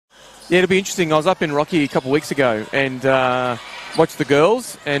Yeah, it'll be interesting. I was up in Rocky a couple of weeks ago and watched the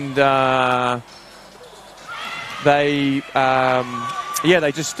girls, and they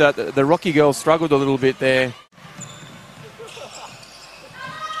just the Rocky girls struggled a little bit there.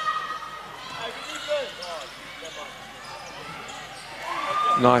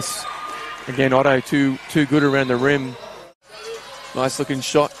 Nice. Again, Otto too good around the rim. Nice looking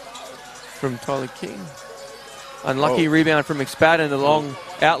shot from Tyler King. Unlucky rebound from McSpadden, the long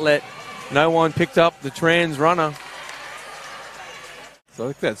outlet. No one picked up the trans runner. So I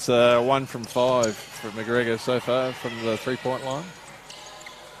think that's 1 from 5 for McGregor so far from the three-point line.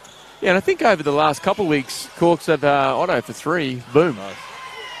 Yeah, and I think over the last couple of weeks, Corks have Otto for 3. Boom. Nice.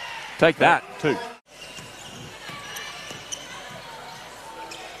 Take that. 2.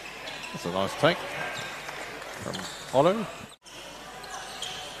 That's a nice tank from Otto.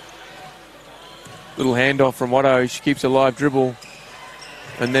 Little handoff from Otto. She keeps a live dribble.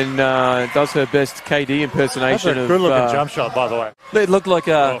 And then does her best KD impersonation. That's a good-looking jump shot, by the way. It looked like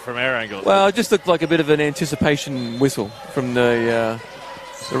a... from our angle. Well, it just looked like a bit of an anticipation whistle from the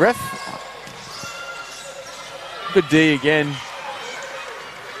ref. Good D again.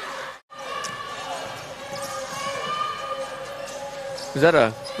 Is that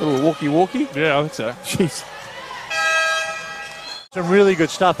a little walkie-walkie? Yeah, I think so. Jeez. Some really good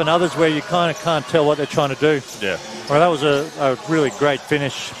stuff, and others where you kind of can't tell what they're trying to do. Yeah. Well, that was a really great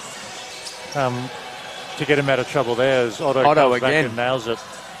finish to get him out of trouble there as Otto comes back again and nails it.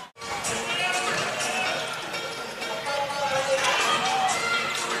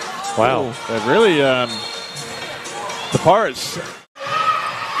 Wow. Ooh, they've really, the Pirates.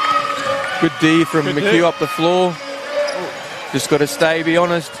 Good D from McHugh up the floor. Just got to stay, be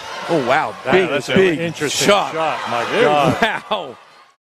honest. Oh, wow. That's big an interesting shot. My God. Wow.